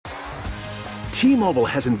T-Mobile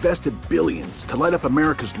has invested billions to light up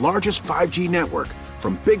America's largest 5G network,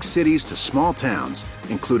 from big cities to small towns,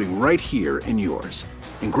 including right here in yours.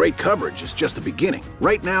 And great coverage is just the beginning.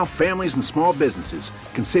 Right now, families and small businesses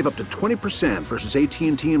can save up to 20% versus AT&T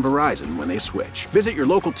and Verizon when they switch. Visit your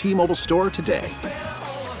local T-Mobile store today.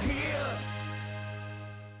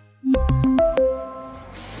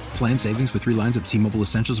 Plan savings with 3 lines of T-Mobile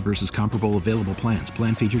Essentials versus comparable available plans.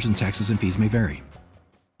 Plan features and taxes and fees may vary.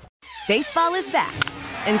 Baseball is back,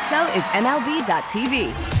 and so is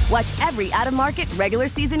MLB.tv. Watch every out-of-market regular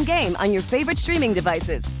season game on your favorite streaming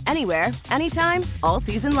devices, anywhere, anytime, all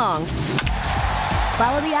season long.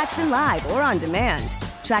 Follow the action live or on demand.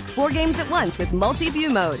 Track 4 games at once with multi-view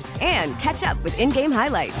mode and catch up with in-game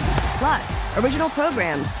highlights. Plus, original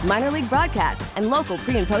programs, minor league broadcasts, and local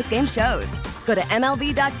pre- and post-game shows. Go to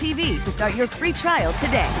MLB.tv to start your free trial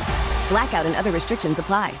today. Blackout and other restrictions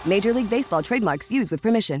apply. Major League Baseball trademarks used with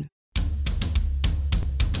permission.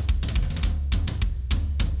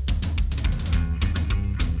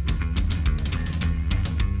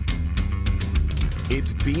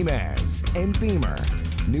 It's Beamaz and Beamer.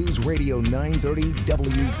 News Radio 930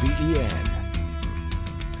 WBEN.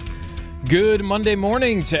 Good Monday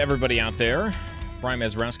morning to everybody out there. Brian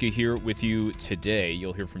Mazurowski here with you today.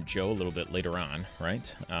 You'll hear from Joe a little bit later on,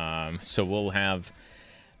 right? So we'll have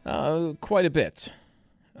quite a bit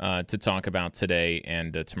to talk about today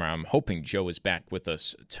and tomorrow. I'm hoping Joe is back with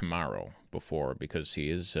us tomorrow because he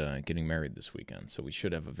is getting married this weekend. So we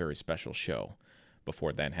should have a very special show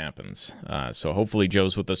before that happens. So hopefully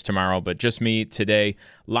Joe's with us tomorrow, but just me today.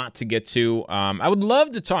 Lot to get to. I would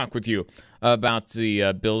love to talk with you about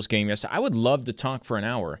the Bills game yesterday. I would love to talk for an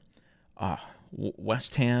hour.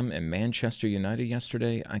 West Ham and Manchester United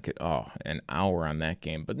yesterday. I could, an hour on that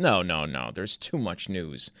game. But no. There's too much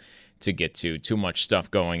news to get to, too much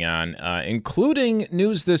stuff going on, including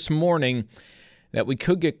news this morning that we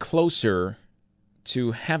could get closer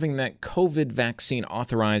to having that COVID vaccine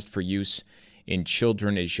authorized for use in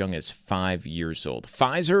children as young as 5 years old.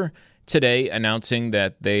 Pfizer today announcing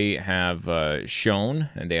that they have shown,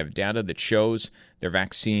 and they have data that shows their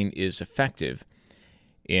vaccine is effective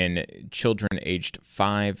in children aged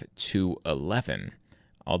 5 to 11,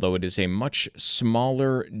 although it is a much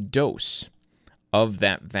smaller dose of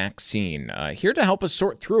that vaccine. Here to help us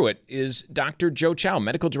sort through it is Dr. Joe Chow,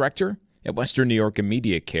 medical director at Western New York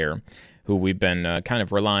Immediate Care, who we've been kind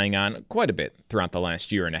of relying on quite a bit throughout the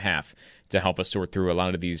last year and a half to help us sort through a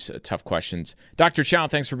lot of these tough questions. Dr. Chow,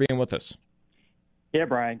 thanks for being with us. Yeah,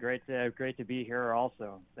 Brian, great to be here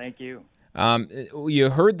also. Thank you. You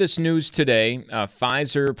heard this news today.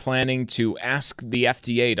 Pfizer planning to ask the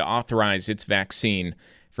FDA to authorize its vaccine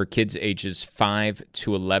for kids ages 5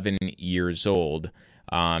 to 11 years old.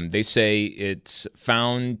 They say it's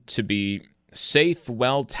found to be safe,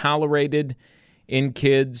 well tolerated in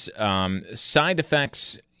kids. Side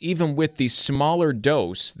effects, even with the smaller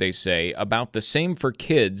dose, they say, about the same for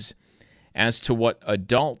kids as to what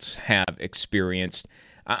adults have experienced.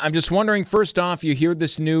 I'm just wondering, first off, you hear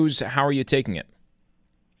this news, how are you taking it?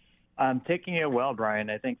 I'm taking it well, Brian.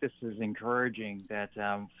 I think this is encouraging that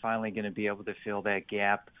I'm finally going to be able to fill that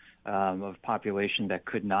gap of population that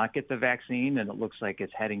could not get the vaccine, and it looks like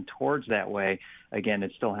it's heading towards that way. Again,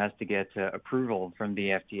 it still has to get approval from the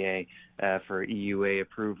FDA for EUA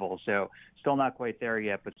approval. So still not quite there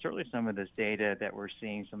yet, but certainly some of this data that we're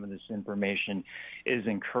seeing, some of this information is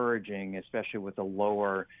encouraging, especially with the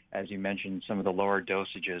lower, as you mentioned, some of the lower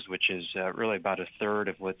dosages, which is really about a third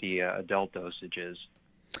of what the adult dosage is.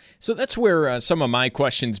 So that's where some of my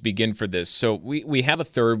questions begin for this. So we have a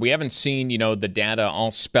third. We haven't seen, the data all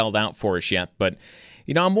spelled out for us yet. But,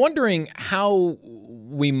 I'm wondering how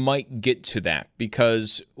we might get to that.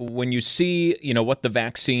 Because when you see, what the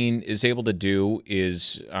vaccine is able to do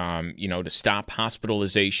is, to stop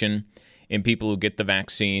hospitalization in people who get the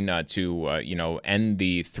vaccine, to, end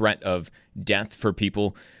the threat of death for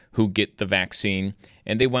people who get the vaccine.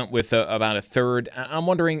 And they went with about a third. I'm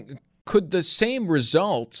wondering, could the same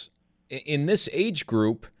results in this age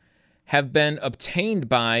group have been obtained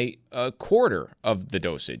by a quarter of the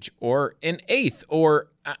dosage or an eighth or,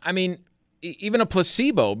 even a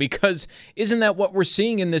placebo? Because isn't that what we're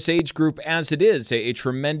seeing in this age group as it is, a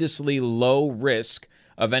tremendously low risk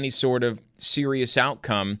of any sort of serious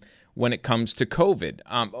outcome when it comes to COVID?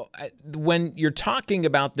 When you're talking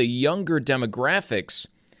about the younger demographics,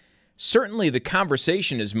 certainly the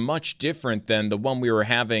conversation is much different than the one we were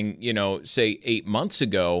having, say 8 months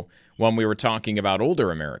ago when we were talking about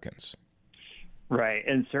older Americans. Right,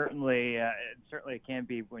 and certainly it can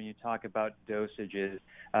be when you talk about dosages,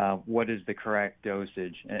 what is the correct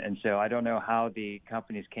dosage? And so I don't know how the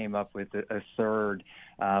companies came up with a third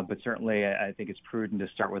but certainly I think it's prudent to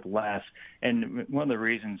start with less. And one of the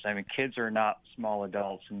reasons, kids are not small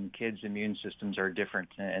adults, and kids' immune systems are different,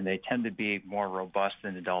 and they tend to be more robust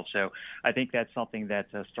than adults. So I think that's something that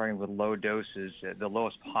starting with low doses, the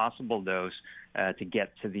lowest possible dose, to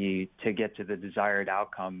get to the desired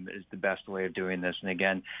outcome is the best way of doing this. And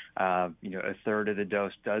again, a third of the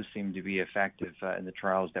dose does seem to be effective in the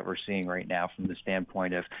trials that we're seeing right now from the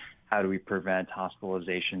standpoint of how do we prevent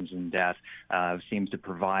hospitalizations and death. Seems to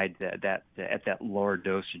provide that at that lower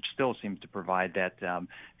dosage still seems to provide that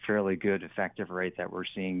fairly good effective rate that we're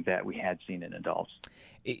seeing that we had seen in adults.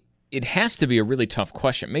 It has to be a really tough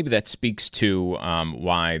question. Maybe that speaks to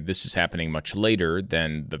why this is happening much later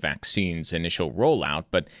than the vaccine's initial rollout,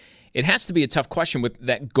 but it has to be a tough question with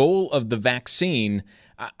that goal of the vaccine.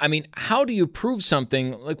 How do you prove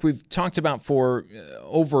something like we've talked about for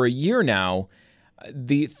over a year now?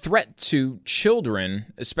 The threat to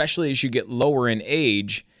children, especially as you get lower in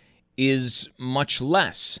age, is much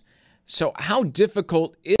less. So how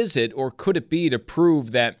difficult is it, or could it be, to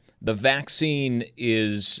prove that the vaccine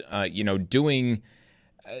is, doing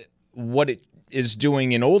what it is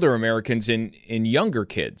doing in older Americans in younger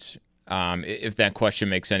kids, if that question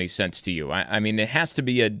makes any sense to you? It has to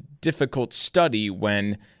be a difficult study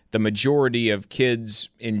when the majority of kids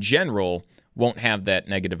in general won't have that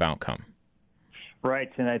negative outcome.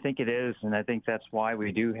 Right, and I think it is, and I think that's why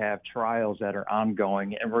we do have trials that are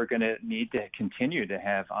ongoing, and we're going to need to continue to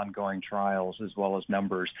have ongoing trials as well as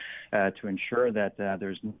numbers to ensure that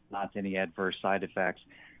there's not any adverse side effects.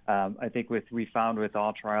 I think we found with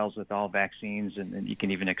all trials, with all vaccines, and you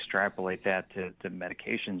can even extrapolate that to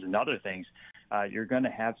medications and other things, you're going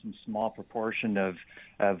to have some small proportion of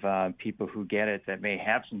people who get it that may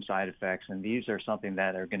have some side effects, and these are something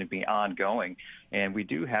that are going to be ongoing. And we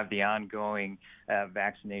do have the ongoing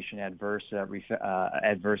vaccination adverse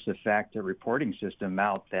effect reporting system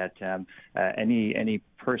out that any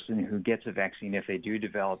person who gets a vaccine, if they do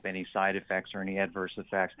develop any side effects or any adverse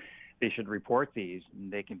effects, they should report these,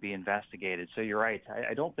 and they can be investigated. So you're right.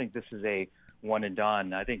 I don't think this is a one and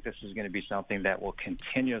done. I think this is going to be something that will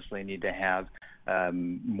continuously need to have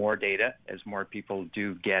more data as more people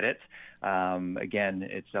do get it. Again,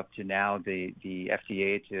 it's up to now the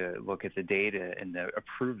FDA to look at the data and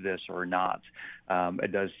approve this or not.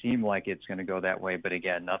 It does seem like it's going to go that way, but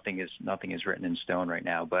again, nothing is written in stone right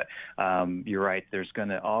now. But you're right. There's going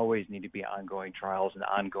to always need to be ongoing trials and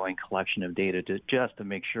ongoing collection of data to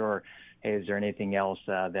make sure, hey, is there anything else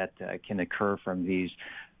that can occur from these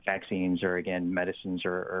vaccines or, again, medicines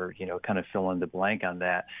or kind of fill in the blank on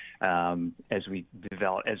that as we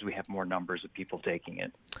have more numbers of people taking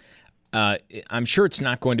it. I'm sure it's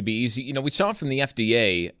not going to be easy. We saw from the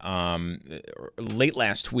FDA late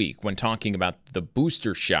last week when talking about the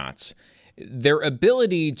booster shots, their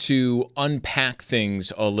ability to unpack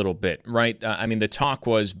things a little bit, right? The talk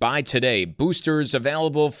was, by today, boosters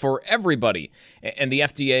available for everybody. And the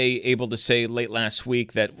FDA able to say late last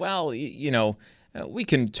week that, we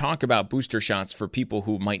can talk about booster shots for people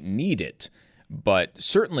who might need it, but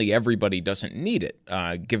certainly everybody doesn't need it,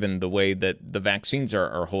 given the way that the vaccines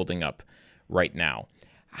are holding up right now.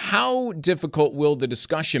 How difficult will the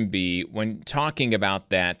discussion be when talking about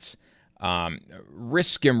that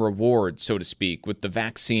risk and reward, so to speak, with the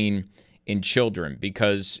vaccine in children?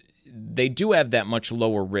 Because they do have that much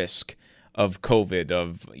lower risk of COVID,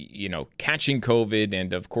 of catching COVID,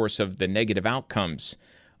 and of course of the negative outcomes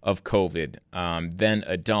of COVID than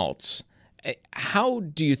adults. How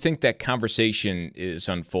do you think that conversation is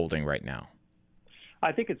unfolding right now?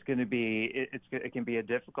 I think it's going to be it can be a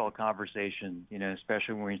difficult conversation,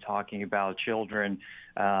 especially when we're talking about children,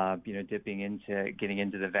 getting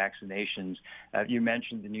into the vaccinations. You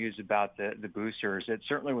mentioned the news about the boosters. It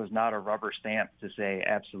certainly was not a rubber stamp to say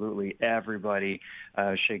absolutely everybody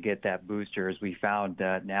should get that booster, as we found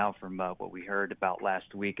now from what we heard about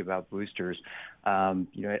last week about boosters.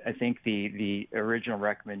 I think the original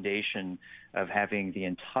recommendation of having the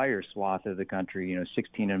entire swath of the country,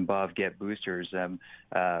 16 and above, get boosters, as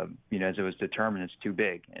it was determined, it's too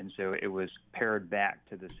big. And so it was pared back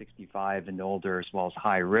to the 65 and older as well as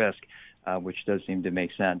high risk, which does seem to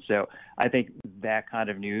make sense. So I think that kind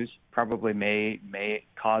of news probably may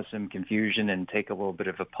cause some confusion and take a little bit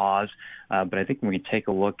of a pause. But I think when we take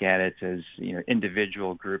a look at it as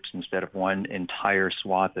individual groups instead of one entire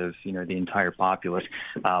swath of the entire populace,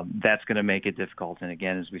 that's going to make it difficult. And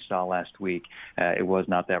again, as we saw last week, it was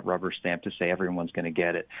not that rubber stamp to say everyone's going to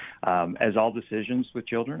get it. As all decisions with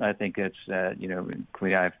children, I think it's I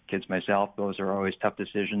have kids myself. Those are always tough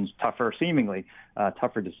decisions, seemingly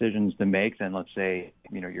tougher decisions than make than, let's say,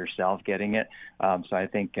 yourself getting it. So I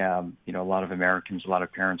think, a lot of Americans, a lot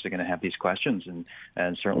of parents are going to have these questions,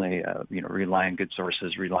 and certainly, rely on good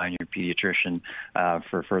sources, rely on your pediatrician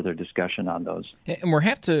for further discussion on those. And we're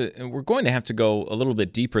going to have to go a little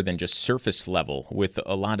bit deeper than just surface level with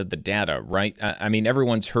a lot of the data, right? I mean,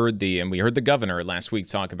 everyone's heard and we heard the governor last week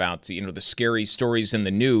talk about, the scary stories in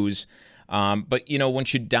the news. But,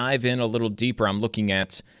 once you dive in a little deeper, I'm looking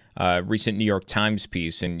at a recent New York Times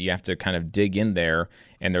piece, and you have to kind of dig in there,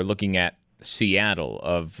 and they're looking at Seattle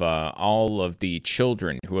of all of the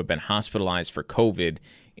children who have been hospitalized for COVID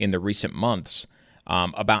in the recent months.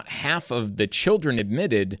 About half of the children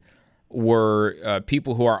admitted were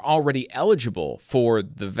people who are already eligible for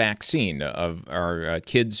the vaccine, of our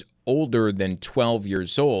kids older than 12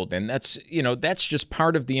 years old. And that's just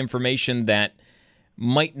part of the information that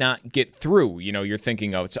might not get through. You're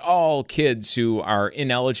thinking, it's all kids who are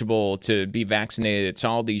ineligible to be vaccinated. It's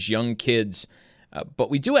all these young kids. But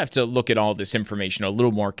we do have to look at all this information a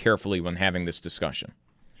little more carefully when having this discussion.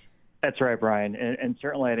 That's right, Brian. And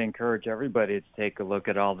certainly I'd encourage everybody to take a look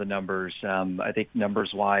at all the numbers. I think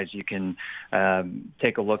numbers-wise, you can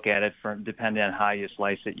take a look at it depending on how you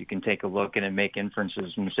slice it. You can take a look and make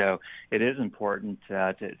inferences. And so it is important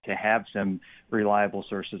to have some reliable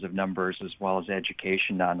sources of numbers as well as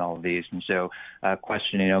education on all of these. And so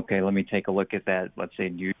questioning, okay, let me take a look at that, let's say,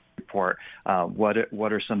 news report. What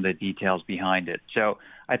are some of the details behind it? So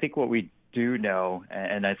I think what we do know,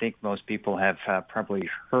 and I think most people have probably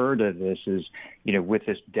heard of this, is, with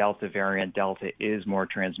this Delta variant, Delta is more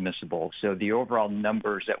transmissible. So the overall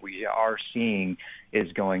numbers that we are seeing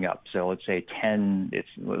is going up. So let's say 10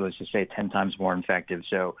 times more infective.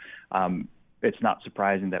 So it's not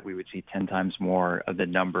surprising that we would see 10 times more of the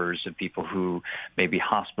numbers of people who may be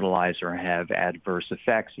hospitalized or have adverse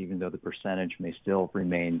effects, even though the percentage may still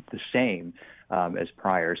remain the same as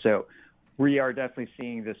prior. So we are definitely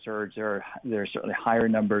seeing the surge. There are certainly higher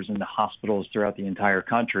numbers in the hospitals throughout the entire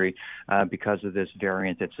country because of this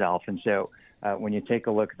variant itself. And so when you take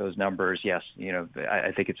a look at those numbers, yes,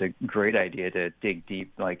 I think it's a great idea to dig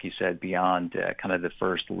deep, like you said, beyond kind of the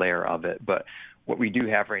first layer of it. But what we do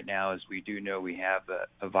have right now is we do know we have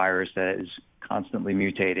a virus that is constantly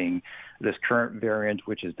mutating. This current variant,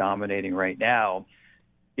 which is dominating right now,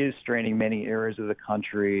 is straining many areas of the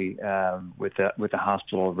country with the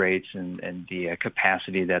hospital rates and the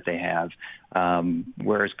capacity that they have.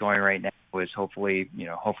 Where it's going right now is hopefully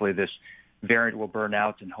this variant will burn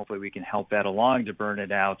out, and hopefully we can help that along to burn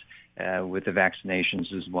it out with the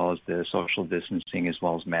vaccinations as well as the social distancing as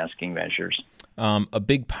well as masking measures. A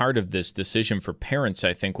big part of this decision for parents,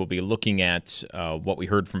 I think, will be looking at what we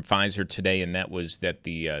heard from Pfizer today, and that was that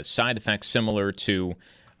the side effects similar to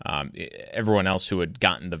everyone else who had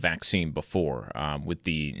gotten the vaccine before with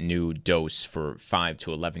the new dose for 5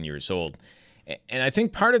 to 11 years old. And I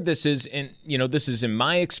think part of this is, this is in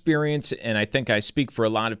my experience, and I think I speak for a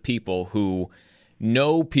lot of people who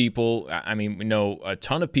know people. We know a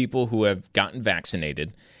ton of people who have gotten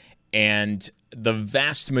vaccinated, and the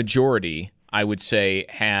vast majority, I would say,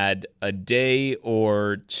 had a day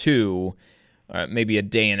or two, maybe a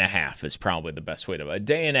day and a half is probably the best way to, a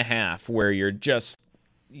day and a half where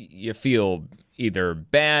you feel either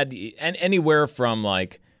bad, and anywhere from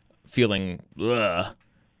like feeling,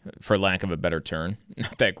 for lack of a better term,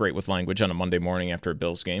 not that great with language on a Monday morning after a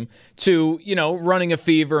Bills game, to, running a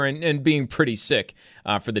fever and being pretty sick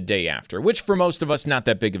for the day after, which for most of us, not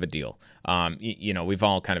that big of a deal. We've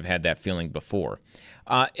all kind of had that feeling before.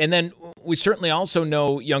 And then we certainly also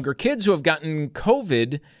know younger kids who have gotten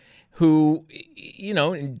COVID who,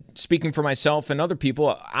 speaking for myself and other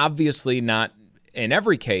people, obviously not in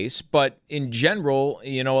every case, but in general,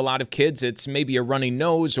 a lot of kids, it's maybe a runny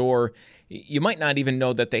nose, or you might not even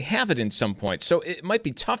know that they have it in some point. So it might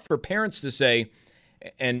be tough for parents to say,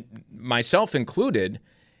 and myself included,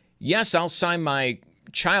 yes, I'll sign my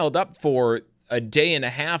child up for a day and a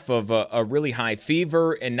half of a really high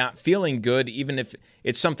fever and not feeling good, even if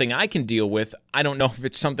it's something I can deal with. I don't know if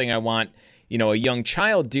it's something I want, a young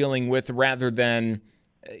child dealing with, rather than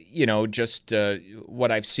just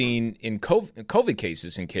what I've seen in COVID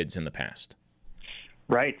cases in kids in the past.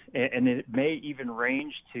 Right. And it may even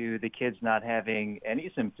range to the kids not having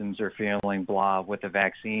any symptoms or feeling blah with the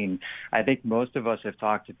vaccine. I think most of us have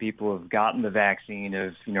talked to people who have gotten the vaccine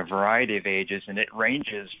of, variety of ages, and it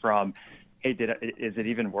ranges from, hey, is it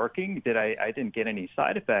even working? I didn't get any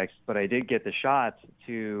side effects, but I did get the shot,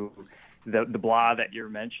 to, the blah that you're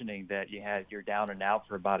mentioning that you're down and out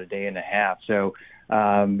for about a day and a half. So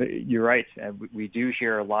you're right. We do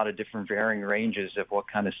hear a lot of different varying ranges of what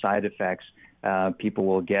kind of side effects people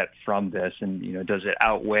will get from this, and does it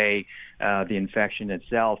outweigh the infection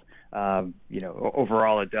itself?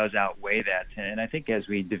 Overall, it does outweigh that. And I think as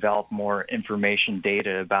we develop more information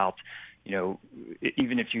data about,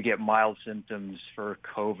 even if you get mild symptoms for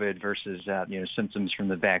COVID versus, symptoms from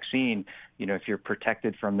the vaccine, if you're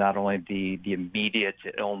protected from not only the immediate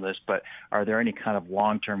illness, but are there any kind of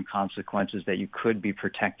long-term consequences that you could be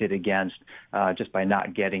protected against just by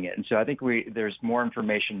not getting it? And so I think there's more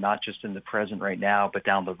information, not just in the present right now, but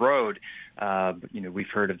down the road. We've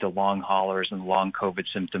heard of the long haulers and long COVID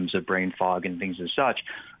symptoms of brain fog and things as such.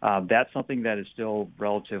 That's something that is still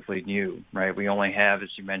relatively new, right? We only have, as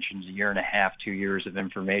you mentioned, a year and a half, 2 years of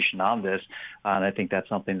information on this. And I think that's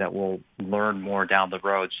something that we'll learn more down the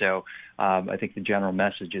road. So I think the general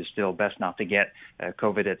message is still best not to get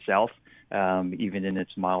COVID itself, even in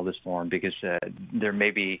its mildest form, because there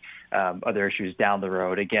may be other issues down the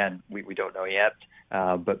road. Again, we don't know yet,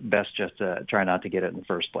 but best just try not to get it in the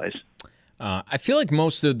first place. I feel like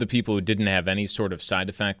most of the people who didn't have any sort of side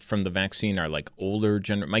effect from the vaccine are like older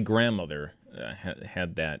My grandmother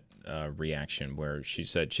had that reaction where she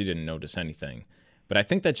said she didn't notice anything. But I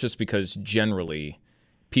think that's just because generally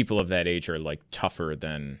people of that age are like tougher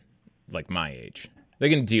than like my age. They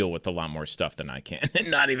can deal with a lot more stuff than I can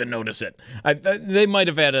and not even notice it. They might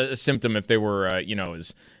have had a symptom if they were,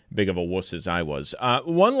 as big of a wuss as I was.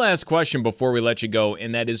 One last question before we let you go,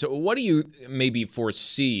 and that is, what do you maybe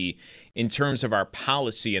foresee in terms of our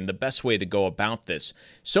policy and the best way to go about this?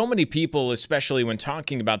 So many people, especially when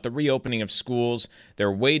talking about the reopening of schools,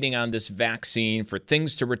 they're waiting on this vaccine for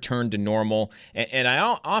things to return to normal. And I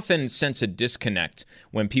often sense a disconnect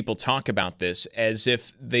when people talk about this as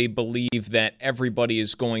if they believe that everybody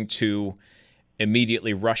is going to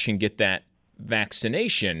immediately rush and get that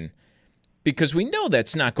vaccination, because we know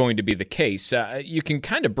that's not going to be the case. You can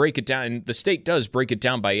kind of break it down, and the state does break it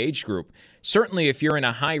down by age group. Certainly, if you're in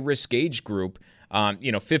a high-risk age group,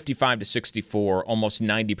 55 to 64, almost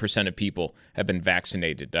 90% of people have been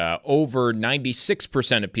vaccinated. Over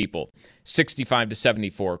 96% of people, 65 to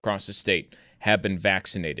 74 across the state, have been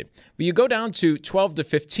vaccinated. But you go down to 12 to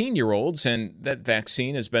 15-year-olds, and that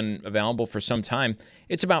vaccine has been available for some time,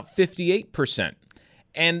 it's about 58%.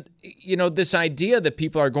 And, this idea that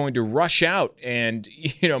people are going to rush out and,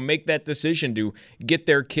 make that decision to get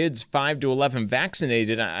their kids 5 to 11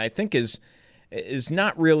 vaccinated, I think is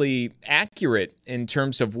not really accurate in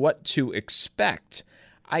terms of what to expect.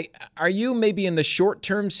 Are you maybe in the short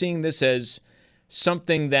term seeing this as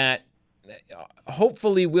something that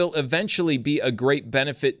hopefully will eventually be a great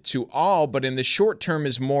benefit to all, but in the short term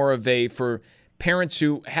is more of for parents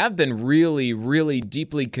who have been really, really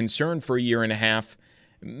deeply concerned for a year and a half,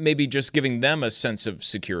 maybe just giving them a sense of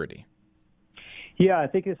security? Yeah, I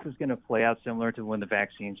think this is going to play out similar to when the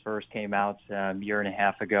vaccines first came out a year and a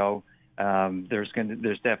half ago. There's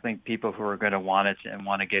definitely people who are going to want it and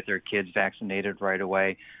want to get their kids vaccinated right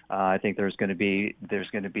away. I think there's going to be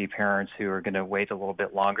parents who are going to wait a little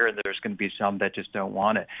bit longer, and there's going to be some that just don't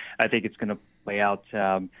want it. I think it's going to play out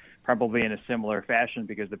probably in a similar fashion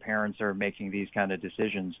because the parents are making these kind of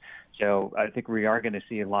decisions. So I think we are going to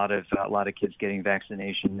see a lot of kids getting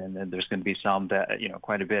vaccination, and then there's going to be some that,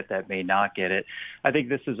 quite a bit that may not get it. I think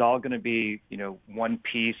this is all going to be, one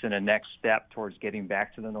piece and a next step towards getting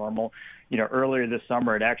back to the normal. Earlier this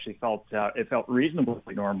summer, it actually felt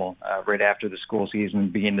reasonably normal right after the school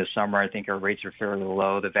season began this summer. I think our rates are fairly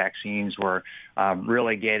low. The vaccines were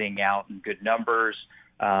really getting out in good numbers.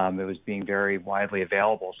 It was being very widely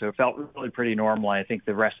available. So it felt really pretty normal. I think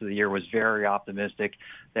the rest of the year was very optimistic.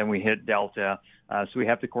 Then we hit Delta. So we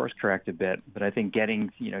have to course correct a bit. But I think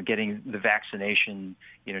getting the vaccination,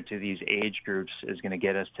 to these age groups is going to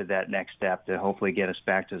get us to that next step to hopefully get us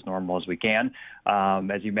back to as normal as we can.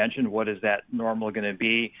 As you mentioned, what is that normal going to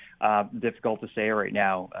be? Difficult to say right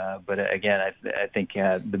now. But again, I think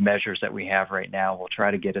the measures that we have right now will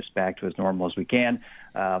try to get us back to as normal as we can.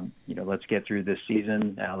 Let's get through this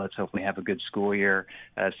season. Let's hopefully have a good school year,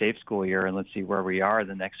 a safe school year, and let's see where we are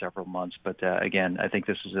the next several months. But again, I think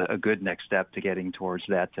this is a good next step to getting towards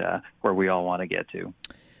that where we all want to get to.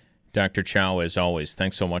 Dr. Chow, as always,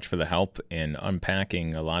 thanks so much for the help in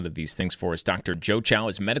unpacking a lot of these things for us. Dr. Joe Chow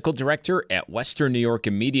is medical director at Western New York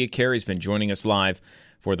Media Care. He's been joining us live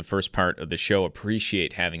for the first part of the show.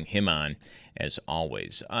 Appreciate having him on, as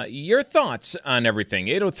always. Your thoughts on everything,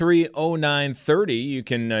 803-0930. You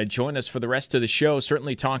can join us for the rest of the show,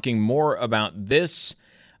 certainly talking more about this.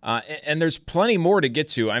 And there's plenty more to get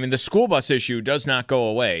to. I mean, the school bus issue does not go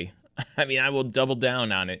away. I mean, I will double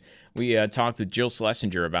down on it. We talked with Jill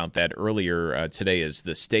Schlesinger about that earlier today as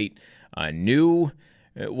the state new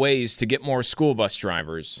ways to get more school bus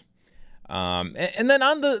drivers. And then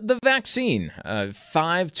on the vaccine,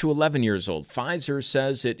 5 to 11 years old, Pfizer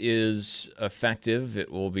says it is effective.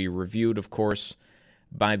 It will be reviewed, of course,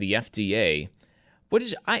 by the FDA.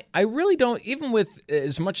 I really don't, even with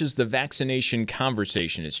as much as the vaccination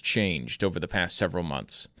conversation has changed over the past several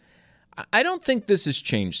months, I don't think this has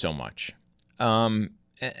changed so much. And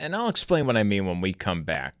I'll explain what I mean when we come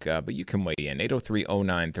back. But you can weigh in,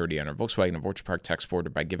 803-0930 on our Volkswagen of Orchard Park text board,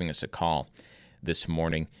 or by giving us a call this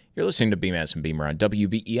morning. You're listening to Beamaz and Beamer on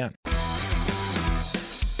WBEN.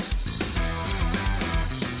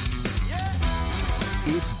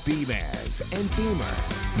 It's Beamaz and Beamer.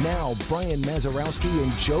 Now, Brian Mazurowski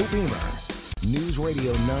and Joe Beamer. News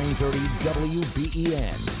Radio 930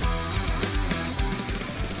 WBEN.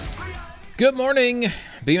 Good morning.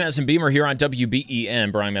 Beamaz and Beamer here on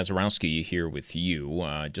WBEN. Brian Mazurowski here with you.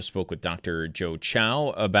 Just spoke with Dr. Joe Chow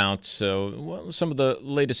about some of the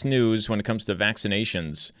latest news when it comes to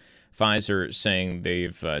vaccinations. Pfizer saying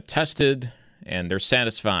they've tested and they're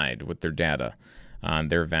satisfied with their data on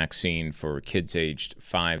their vaccine for kids aged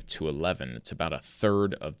 5 to 11. It's about a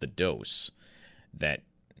third of the dose that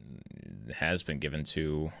has been given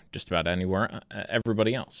to just about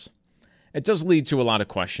everybody else. It does lead to a lot of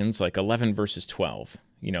questions, like 11 versus 12.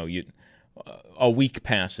 You know, a week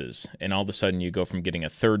passes, and all of a sudden you go from getting a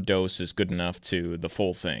third dose is good enough to the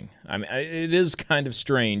full thing. I mean, it is kind of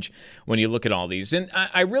strange when you look at all these. And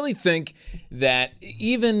I really think that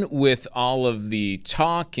even with all of the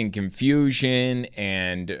talk and confusion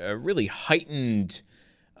and really heightened,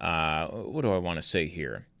 what do I want to say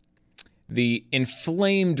here? The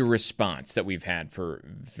inflamed response that we've had for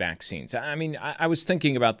vaccines. I mean, I was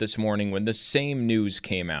thinking about this morning when the same news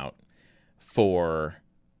came out for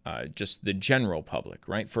just the general public,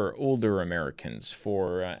 right? For older Americans,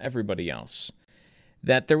 for everybody else,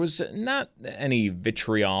 that there was not any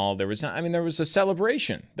vitriol. There was a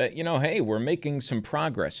celebration that, hey, we're making some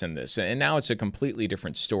progress in this. And now it's a completely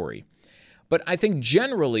different story. But I think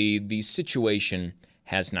generally the situation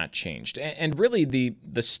has not changed. And really, the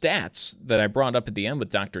stats that I brought up at the end with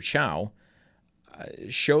Dr. Chow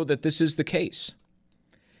show that this is the case.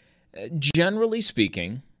 Generally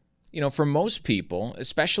speaking, for most people,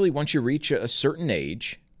 especially once you reach a certain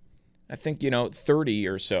age, I think, 30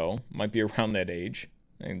 or so might be around that age,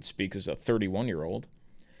 and speak as a 31-year-old,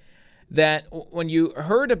 that when you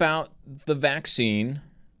heard about the vaccine,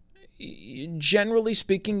 generally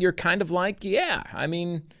speaking, you're kind of like, yeah,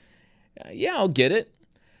 I'll get it.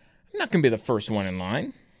 I'm not going to be the first one in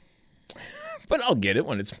line, but I'll get it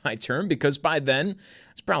when it's my turn, because by then,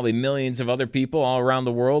 it's probably millions of other people all around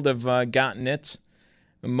the world have gotten it.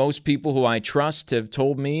 Most people who I trust have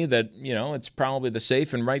told me that, it's probably the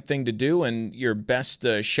safe and right thing to do, and your best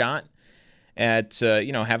shot at,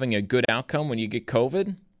 having a good outcome when you get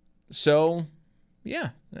COVID. So,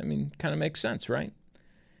 yeah, kind of makes sense, right?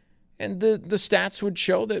 And the stats would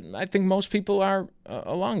show that I think most people are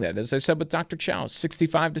along that. As I said with Dr. Chow,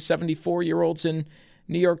 65 to 74-year-olds in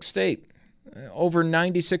New York State, over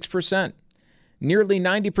 96%. Nearly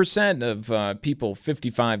 90% of people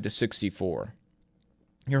 55 to 64.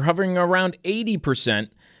 You're hovering around 80%,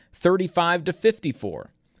 35 to 54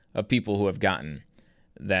 of people who have gotten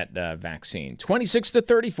that vaccine. 26 to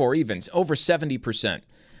 34 even, over 70%.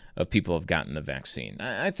 Of people have gotten the vaccine.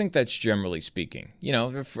 I think that's generally speaking.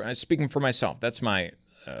 Speaking for myself, that's my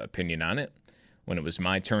opinion on it. When it was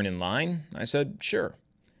my turn in line, I said, sure.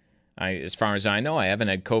 As far as I know, I haven't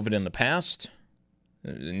had COVID in the past.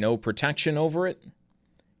 No protection over it.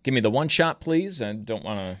 Give me the one shot, please. I don't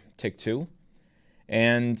want to take two.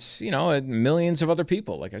 And, millions of other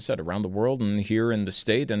people, like I said, around the world and here in the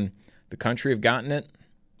state and the country have gotten it.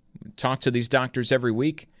 Talk to these doctors every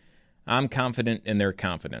week. I'm confident in their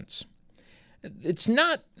confidence. It's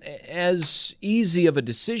not as easy of a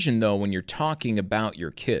decision, though, when you're talking about your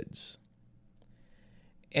kids.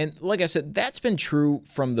 And like I said, that's been true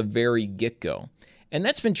from the very get-go. And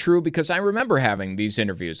that's been true because I remember having these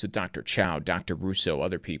interviews with Dr. Chow, Dr. Russo,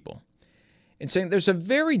 other people, and saying there's a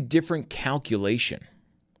very different calculation.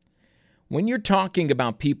 When you're talking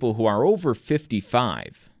about people who are over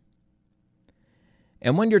 55,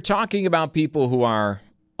 and when you're talking about people who are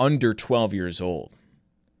under 12 years old,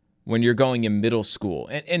 when you're going in middle school.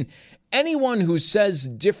 And anyone who says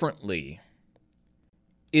differently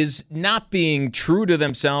is not being true to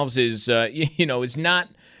themselves, is not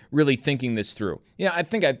really thinking this through. I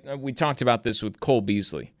think we talked about this with Cole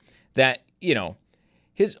Beasley, that,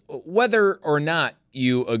 whether or not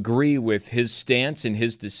you agree with his stance and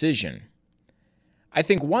his decision, I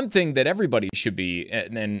think one thing that everybody should be,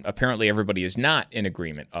 and apparently everybody is not in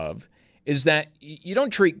agreement of, is that you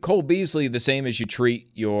don't treat Cole Beasley the same as you treat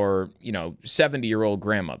your, 70-year-old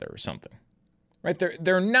grandmother or something. Right?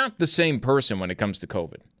 They're not the same person when it comes to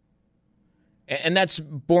COVID. And that's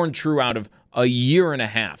borne true out of a year and a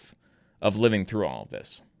half of living through all of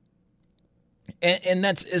this. And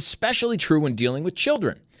that's especially true when dealing with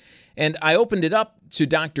children. And I opened it up to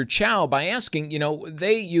Dr. Chow by asking,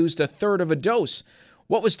 they used a third of a dose.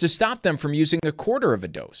 What was to stop them from using a quarter of a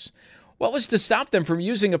dose? What was to stop them from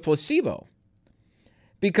using a placebo?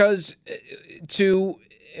 Because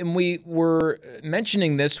and we were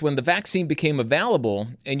mentioning this when the vaccine became available,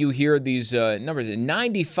 and you hear these numbers,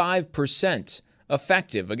 95%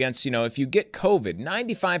 effective against, if you get COVID,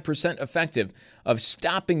 95% effective of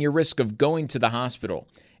stopping your risk of going to the hospital.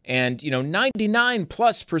 And,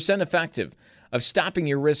 99+% effective of stopping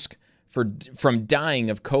your risk from dying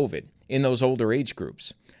of COVID in those older age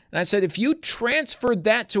groups. And I said, if you transferred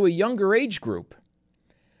that to a younger age group,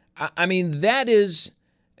 that is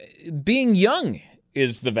being young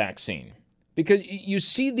is the vaccine. Because you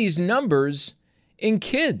see these numbers in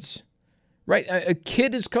kids, right? A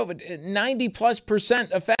kid is COVID,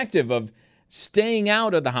 90+% effective of staying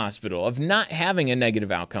out of the hospital, of not having a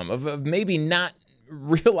negative outcome, of maybe not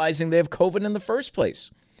realizing they have COVID in the first place.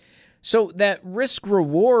 So that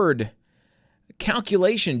risk-reward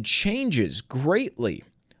calculation changes greatly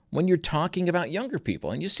when you're talking about younger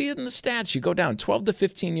people. And you see it in the stats. You go down 12 to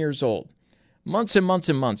 15 years old. Months and months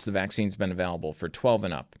and months the vaccine's been available for 12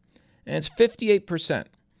 and up. And it's 58%.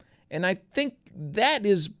 And I think that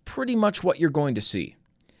is pretty much what you're going to see.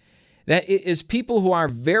 That is people who are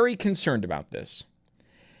very concerned about this.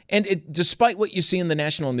 And despite what you see in the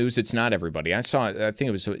national news, it's not everybody. I think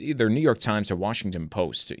it was either New York Times or Washington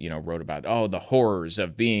Post, wrote about, the horrors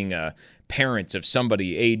of being a parent of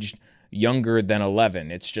somebody aged younger than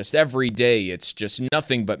 11. It's just every day. It's just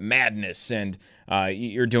nothing but madness. And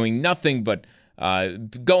you're doing nothing but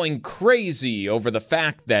going crazy over the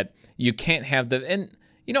fact that you can't have the... And,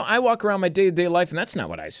 I walk around my day-to-day life, and that's not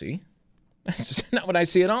what I see. That's just not what I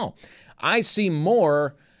see at all. I see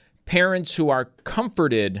more parents who are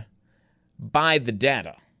comforted by the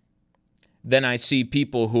data than I see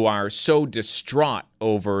people who are so distraught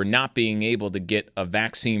over not being able to get a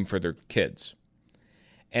vaccine for their kids.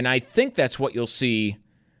 And I think that's what you'll see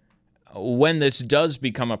when this does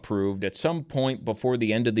become approved at some point before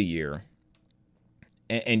the end of the year.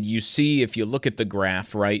 And you see, if you look at the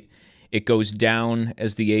graph, right, it goes down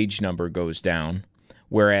as the age number goes down,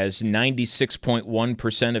 whereas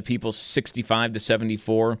 96.1% of people 65 to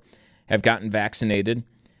 74 have gotten vaccinated.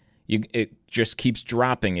 It just keeps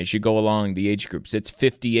dropping as you go along the age groups. It's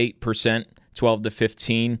 58%, 12 to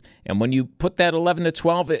 15. And when you put that 11 to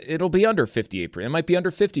 12, it'll be under 58%. It might be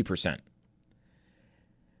under 50%.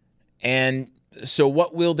 And so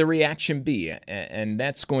what will the reaction be? And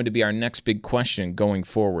that's going to be our next big question going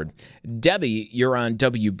forward. Debbie, you're on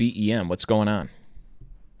WBEM. What's going on?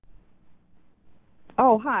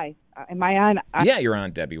 Oh, hi. Am I on? Yeah, you're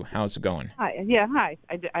on, Debbie. How's it going? Hi. Yeah, hi.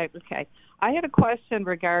 Okay. I had a question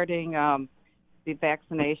regarding the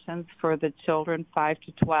vaccinations for the children 5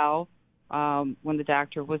 to 12 when the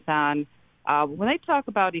doctor was on. When they talk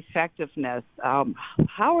about effectiveness,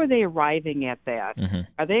 how are they arriving at that? Mm-hmm.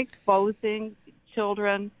 Are they exposing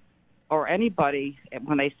children or anybody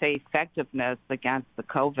when they say effectiveness against the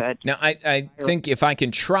COVID? Now, I think if I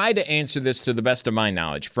can try to answer this to the best of my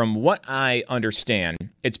knowledge, from what I understand,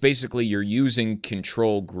 it's basically you're using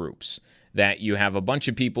control groups, that you have a bunch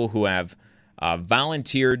of people who have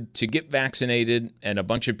volunteered to get vaccinated and a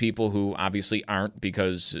bunch of people who obviously aren't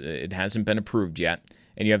because it hasn't been approved yet.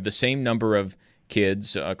 And you have the same number of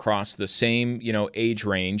kids across the same, age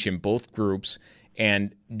range in both groups.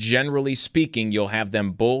 And generally speaking, you'll have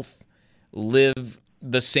them both live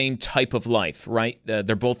the same type of life, right?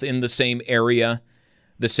 They're both in the same area,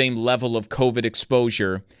 the same level of COVID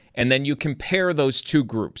exposure. And then you compare those two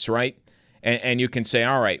groups, right? And you can say,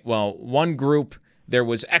 all right, well, one group, there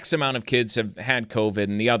was X amount of kids have had COVID,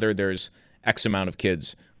 and the other, there's X amount of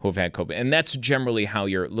kids who have had COVID. And that's generally how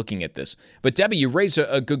you're looking at this. But Debbie, you raise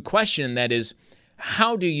a good question. That is,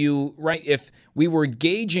 how do you, right, if we were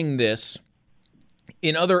gauging this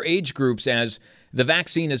in other age groups as the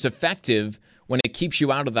vaccine is effective when it keeps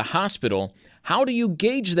you out of the hospital, how do you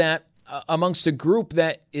gauge that amongst a group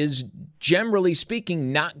that is, generally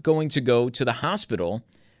speaking, not going to go to the hospital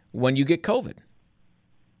when you get COVID?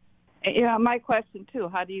 Yeah, my question, too,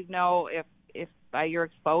 how do you know if by your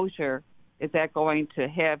exposure, is that going to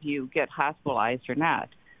have you get hospitalized or not?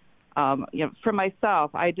 For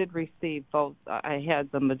myself, I did receive both. I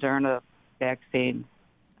had the Moderna vaccine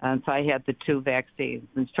And so I had the 2 vaccines.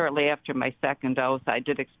 And shortly after my second dose, I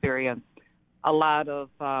did experience a lot of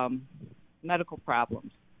medical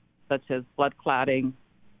problems, such as blood clotting.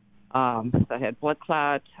 So I had blood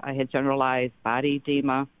clot, I had generalized body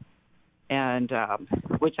edema, and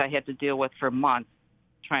which I had to deal with for months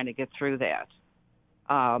trying to get through that.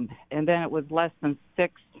 And then it was less than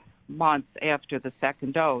 6 months after the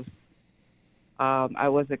second dose, I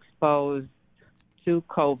was exposed to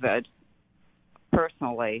COVID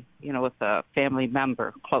personally, with a family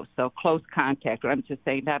member, close contact. I'm just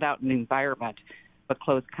saying, not out in the environment, but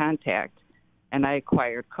close contact. And I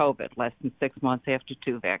acquired COVID less than 6 months after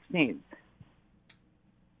 2 vaccines.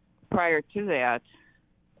 Prior to that,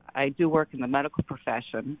 I do work in the medical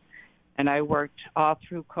profession, and I worked all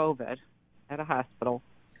through COVID at a hospital,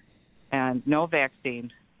 and no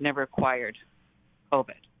vaccine, never acquired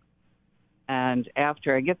COVID. And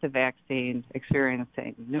after I get the vaccine,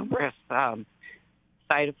 experiencing numerous side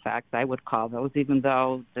effects, I would call those, even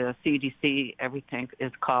though the CDC, everything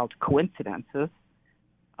is called coincidences.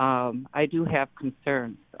 I do have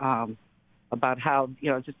concerns about how,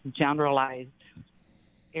 just a generalized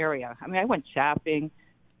area. I mean, I went shopping,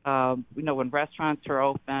 when restaurants were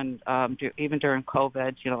open, even during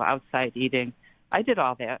COVID, outside eating. I did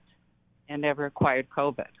all that and never acquired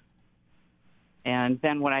COVID. And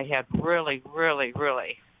then when I had really, really,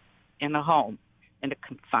 really in a home, in a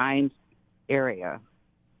confined area,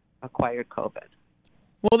 acquired COVID.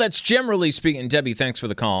 Well, that's generally speaking. Debbie, thanks for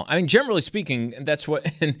the call. I mean, generally speaking, that's what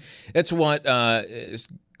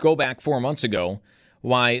go back 4 months ago,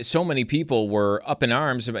 why so many people were up in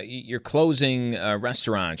arms about you're closing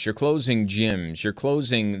restaurants, you're closing gyms, you're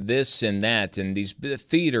closing this and that, and these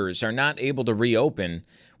theaters are not able to reopen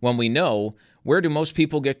when we know, where do most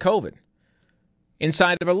people get COVID?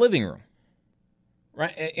 Inside of a living room.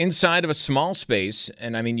 Right, inside of a small space.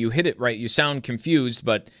 And I mean, you hit it right. You sound confused,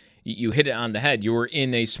 but you hit it on the head. You were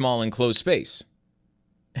in a small enclosed space,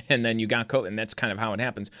 and then you got COVID, and that's kind of how it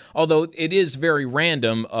happens. Although it is very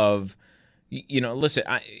random of, listen,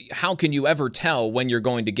 how can you ever tell when you're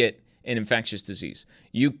going to get an infectious disease?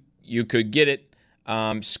 You could get it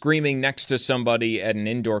screaming next to somebody at an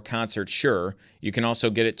indoor concert, sure. You can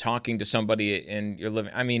also get it talking to somebody in your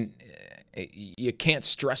living. I mean, you can't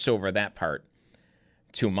stress over that part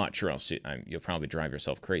too much, or else you'll probably drive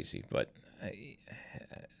yourself crazy. But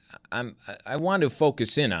I want to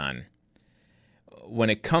focus in on when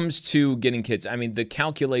it comes to getting kids. I mean, the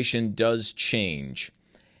calculation does change,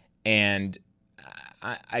 and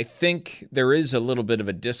I think there is a little bit of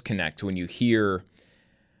a disconnect when you hear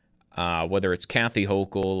whether it's Kathy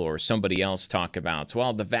Hochul or somebody else talk about,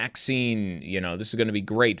 well, the vaccine, this is going to be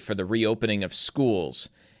great for the reopening of schools.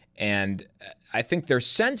 And I think their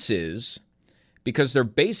sense is, because they're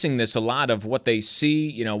basing this a lot of what they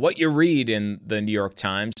see, what you read in the New York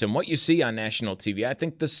Times and what you see on national TV. I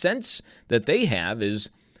think the sense that they have is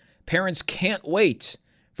parents can't wait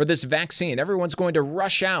for this vaccine. Everyone's going to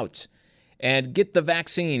rush out and get the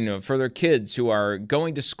vaccine for their kids who are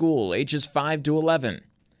going to school, ages 5 to 11.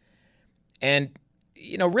 And,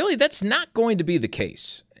 really, that's not going to be the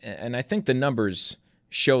case. And I think the numbers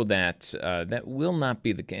show that that will not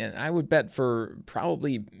be the case. And I would bet for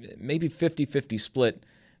probably maybe 50-50 split,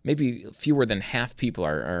 maybe fewer than half people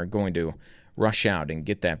are going to rush out and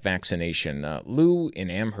get that vaccination. Lou in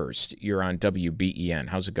Amherst, you're on WBEN.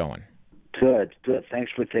 How's it going? Good.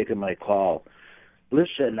 Thanks for taking my call.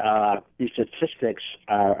 Listen, these statistics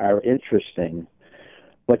are interesting,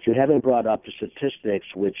 but you haven't brought up the statistics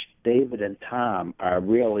which David and Tom are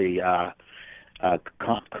really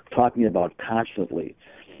talking about constantly,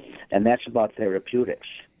 and that's about therapeutics.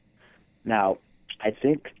 Now, I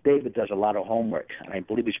think David does a lot of homework, and I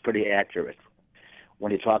believe he's pretty accurate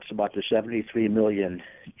when he talks about the 73 million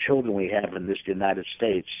children we have in this United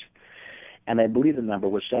States. And I believe the number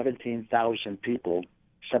was 17,000 people,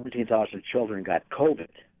 17,000 children got COVID.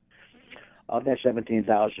 Of that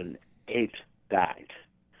 17,000, 8 died.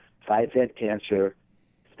 5 had cancer,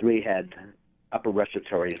 3 had upper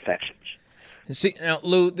respiratory infections. See, now,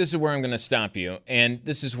 Lou, this is where I'm going to stop you, and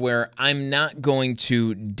this is where I'm not going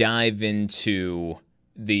to dive into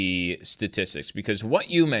the statistics, because what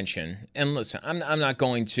you mentioned, and listen, I'm not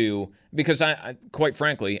going to, because I quite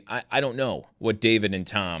frankly, I don't know what David and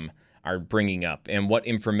Tom are bringing up and what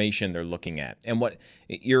information they're looking at. And what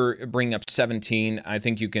you're bringing up 17, I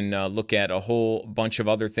think you can look at a whole bunch of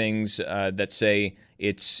other things that say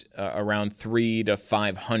it's around 300 to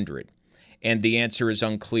 500. And the answer is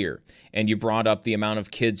unclear. And you brought up the amount of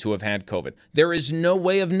kids who have had COVID. There is no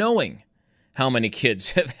way of knowing how many kids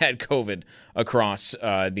have had COVID across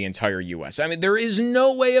the entire U.S. I mean, there is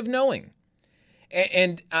no way of knowing.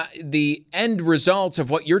 And the end result of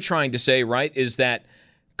what you're trying to say, right, is that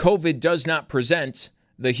COVID does not present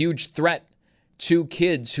the huge threat to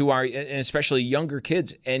kids who are, and especially younger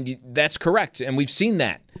kids. And that's correct. And we've seen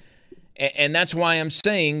that. And that's why I'm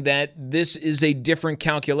saying that this is a different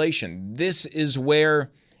calculation. This is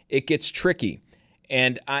where it gets tricky.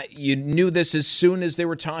 And you knew this as soon as they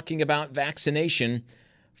were talking about vaccination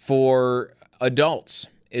for adults,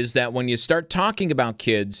 is that when you start talking about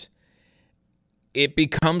kids, it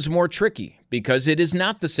becomes more tricky because it is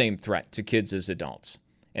not the same threat to kids as adults.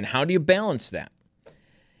 And how do you balance that?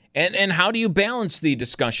 And how do you balance the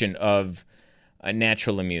discussion of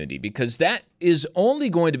natural immunity? Because that is only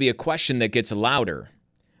going to be a question that gets louder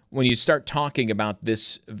when you start talking about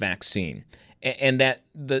this vaccine. And that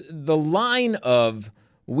the line of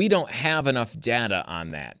we don't have enough data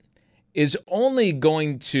on that is only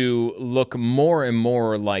going to look more and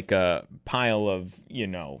more like a pile of,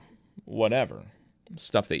 whatever,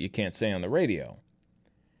 stuff that you can't say on the radio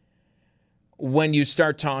when you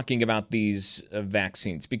start talking about these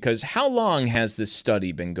vaccines. Because how long has this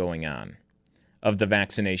study been going on of the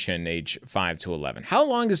vaccination age 5 to 11? How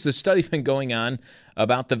long has the study been going on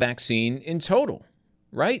about the vaccine in total,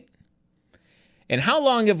 right? And how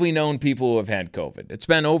long have we known people who have had COVID? It's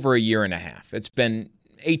been over a year and a half. It's been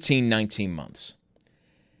 18, 19 months.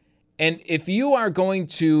 And if you are going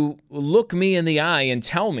to look me in the eye and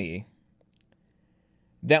tell me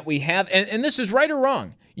that we have, and this is right or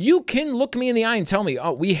wrong, you can look me in the eye and tell me,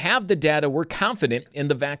 oh, we have the data, we're confident in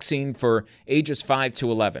the vaccine for ages 5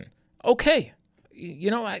 to 11. Okay.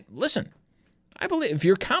 Listen, I believe, if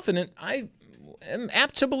you're confident, I am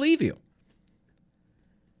apt to believe you.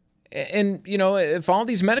 And, if all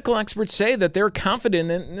these medical experts say that they're confident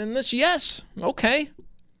in this, yes, okay.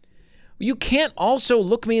 You can't also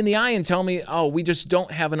look me in the eye and tell me, oh, we just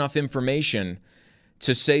don't have enough information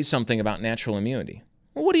to say something about natural immunity.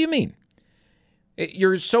 Well, what do you mean?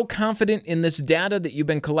 You're so confident in this data that you've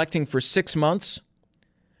been collecting for 6 months,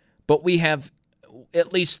 but we have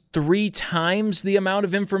at least 3 times the amount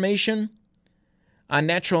of information on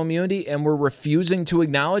natural immunity, and we're refusing to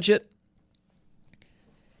acknowledge it?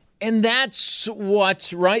 And that's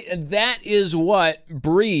what, right? That is what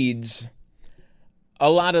breeds a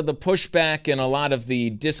lot of the pushback and a lot of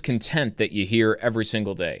the discontent that you hear every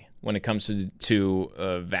single day when it comes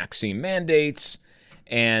to vaccine mandates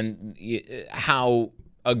and how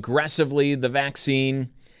aggressively the vaccine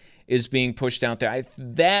is being pushed out there.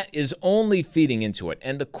 That is only feeding into it.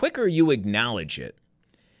 And the quicker you acknowledge it,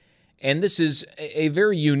 and this is a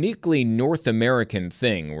very uniquely North American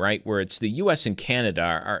thing, right, where it's the U.S. and Canada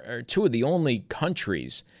are two of the only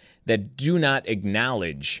countries that do not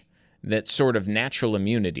acknowledge that sort of natural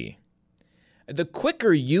immunity. The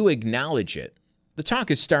quicker you acknowledge it, the talk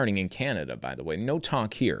is starting in Canada, by the way, no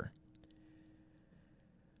talk here.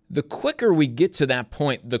 The quicker we get to that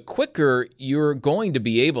point, the quicker you're going to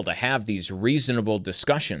be able to have these reasonable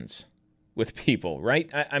discussions with people, right?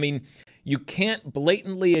 I mean, you can't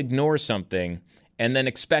blatantly ignore something and then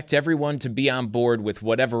expect everyone to be on board with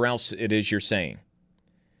whatever else it is you're saying.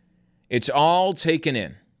 It's all taken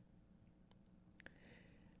in.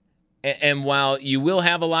 And while you will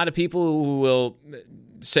have a lot of people who will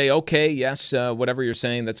say, okay, yes, whatever you're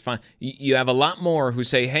saying, that's fine. You have a lot more who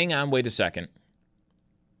say, hang on, wait a second.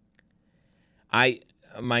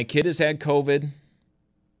 My kid has had COVID.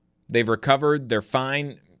 They've recovered. They're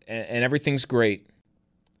fine. And everything's great.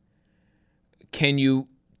 Can you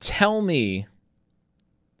tell me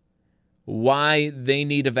why they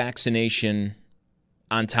need a vaccination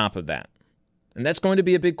on top of that? And that's going to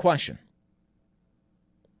be a big question.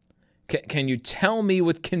 Can you tell me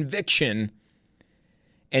with conviction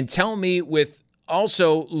and tell me with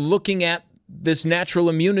also looking at this natural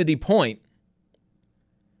immunity point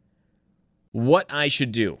what I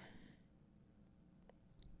should do?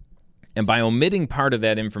 And by omitting part of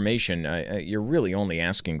that information, you're really only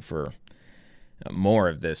asking for more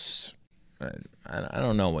of this, I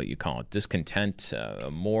don't know what you call it, discontent,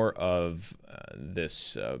 more of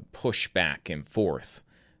this pushback and forth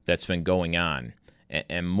that's been going on.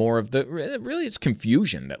 And more of the, really it's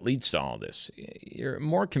confusion that leads to all this.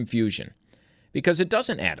 More confusion because it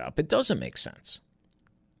doesn't add up. It doesn't make sense.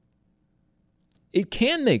 It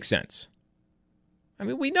can make sense. I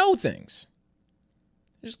mean, we know things.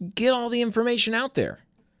 Just get all the information out there.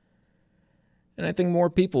 And I think more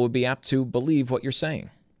people would be apt to believe what you're saying.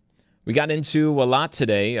 We got into a lot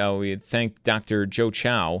today. We thank Dr. Joe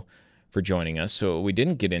Chow for joining us. So we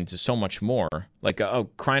didn't get into so much more. Like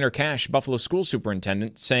Kreiner Cash, Buffalo school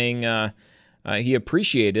superintendent, saying he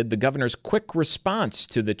appreciated the governor's quick response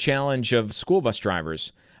to the challenge of school bus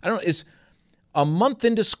drivers. I don't know, A month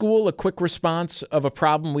into school, a quick response of a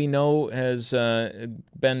problem we know has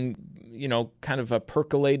been, kind of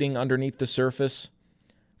percolating underneath the surface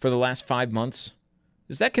for the last 5 months.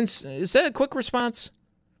 Is that a quick response?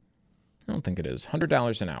 I don't think it is.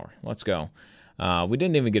 $100 an hour. Let's go. We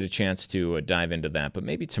didn't even get a chance to dive into that, but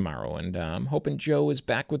maybe tomorrow. And I'm hoping Joe is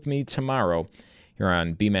back with me tomorrow here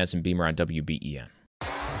on BMAS and Beamer on WBEN.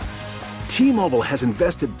 T-Mobile has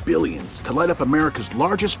invested billions to light up America's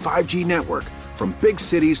largest 5G network, from big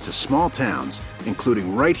cities to small towns,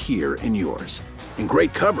 including right here in yours. And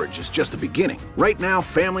great coverage is just the beginning. Right now,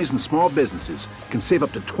 families and small businesses can save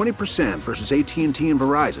up to 20% versus AT&T and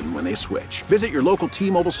Verizon when they switch. Visit your local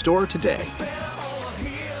T-Mobile store today.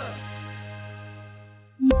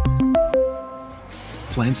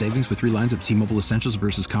 Plan savings with 3 lines of T-Mobile Essentials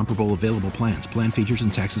versus comparable available plans. Plan features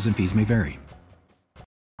and taxes and fees may vary.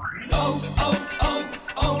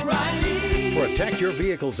 Protect your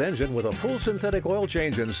vehicle's engine with a full synthetic oil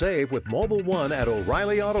change and save with Mobil 1 at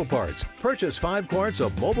O'Reilly Auto Parts. Purchase 5 quarts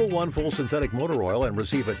of Mobil 1 full synthetic motor oil and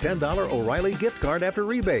receive a $10 O'Reilly gift card after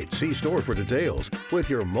rebate. See store for details. With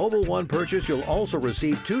your Mobil 1 purchase, you'll also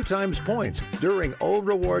receive 2 times points during O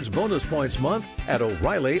Rewards Bonus Points Month at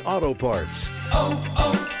O'Reilly Auto Parts.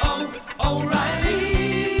 O'Reilly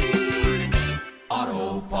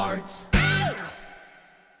Auto Parts.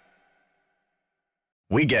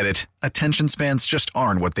 We get it. Attention spans just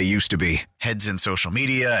aren't what they used to be. Heads in social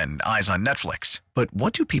media and eyes on Netflix. But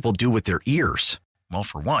what do people do with their ears? Well,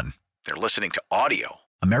 for one, they're listening to audio.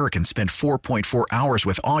 Americans spend 4.4 hours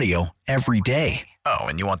with audio every day. Oh,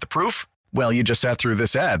 and you want the proof? Well, you just sat through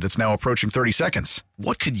this ad that's now approaching 30 seconds.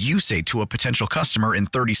 What could you say to a potential customer in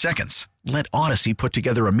 30 seconds? Let Odyssey put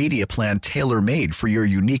together a media plan tailor-made for your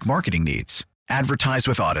unique marketing needs. Advertise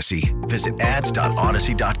with Odyssey. Visit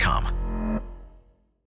ads.odyssey.com.